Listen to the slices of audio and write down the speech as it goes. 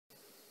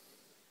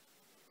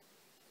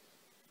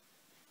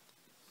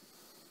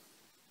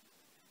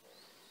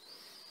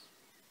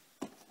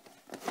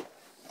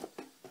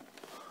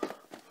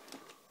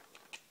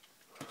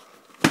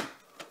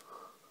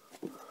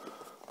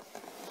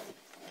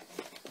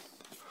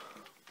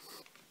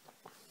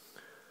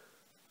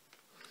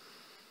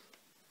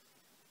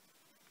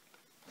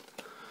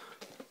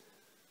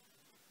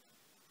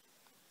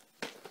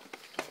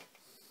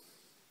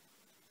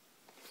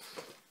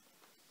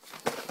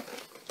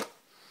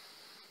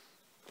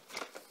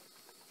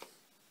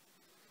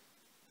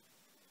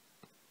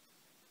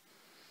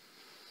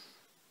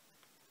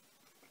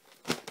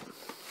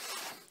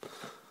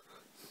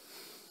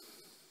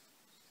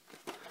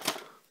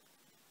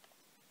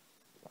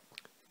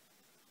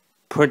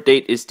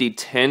Printdate is the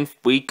 10th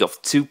week of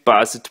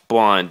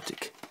 2001.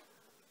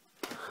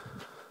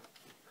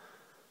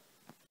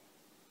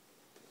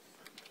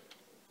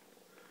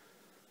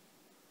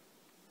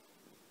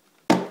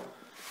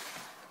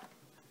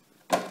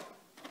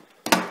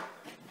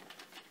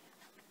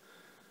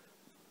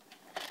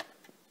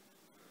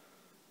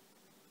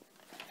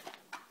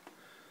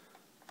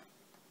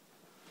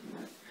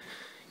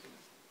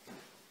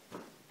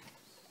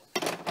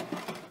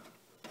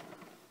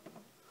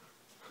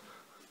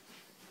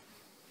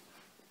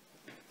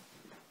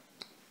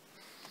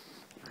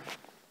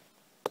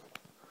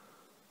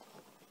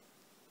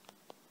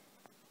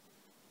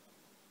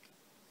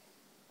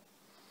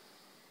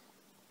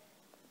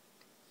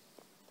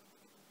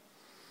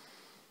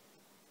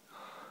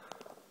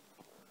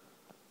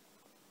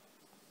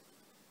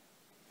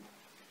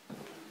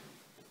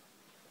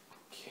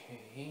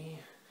 Okay.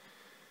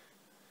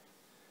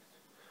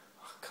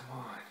 Oh, come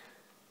on.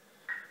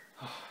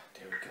 Oh,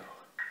 there we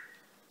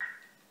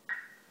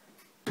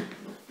go.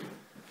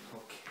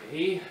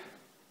 Okay.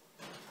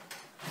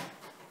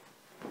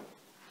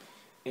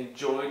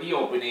 Enjoy the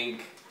opening.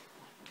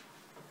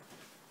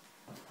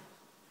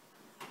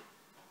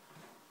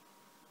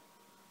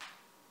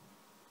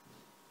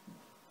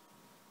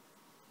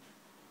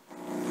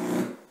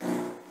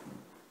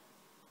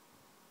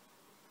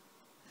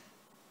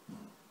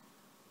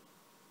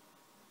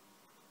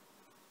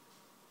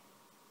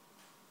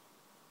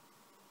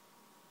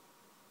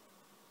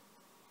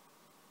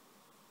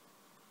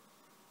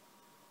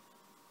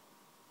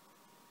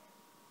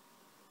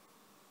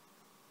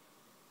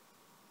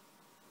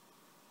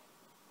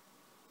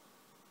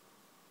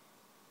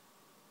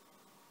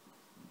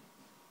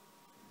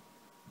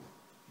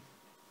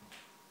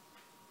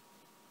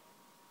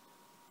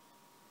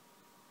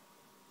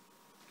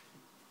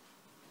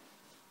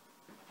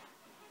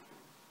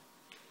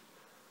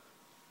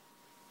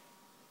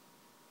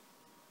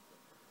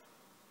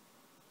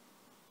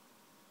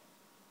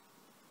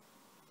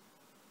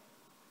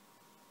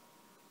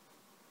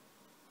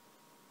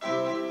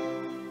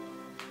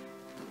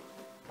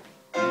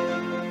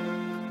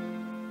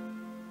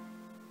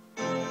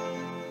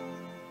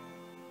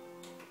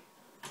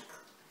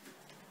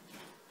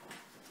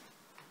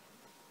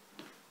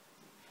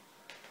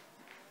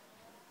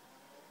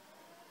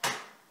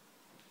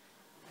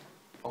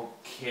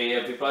 Okay,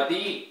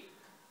 everybody.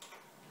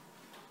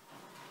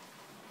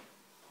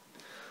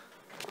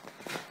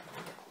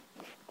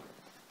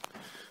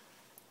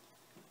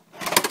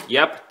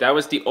 Yep, that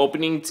was the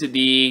opening to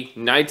the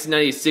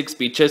 1996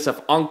 VHS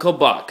of Uncle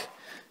Buck.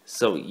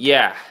 So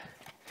yeah,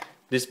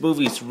 this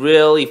movie's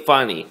really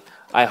funny.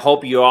 I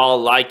hope you're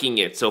all liking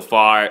it so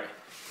far.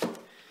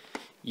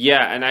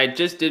 Yeah, and I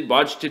just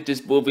watched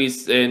this movie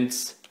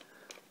since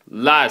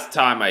last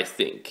time, I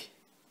think.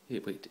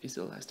 Wait, is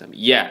it last time?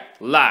 Yeah,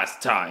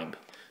 last time.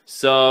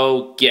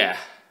 So, yeah.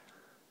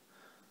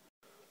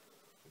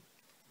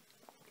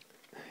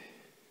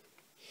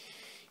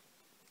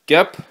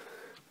 Yep.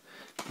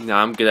 Now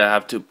I'm gonna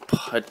have to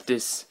put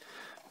this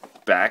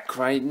back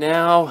right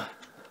now.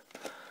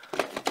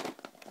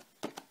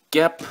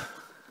 Yep.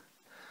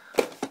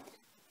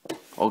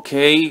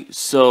 Okay,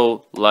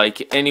 so,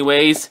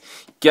 anyways,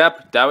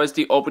 yep, that was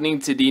the opening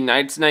to the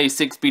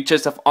 1996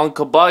 VHS of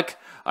Uncle Buck.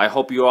 I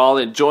hope you're all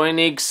enjoying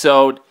it,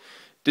 so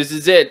this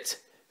is it.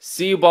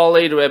 See you all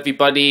later,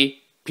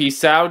 everybody.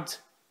 Peace out.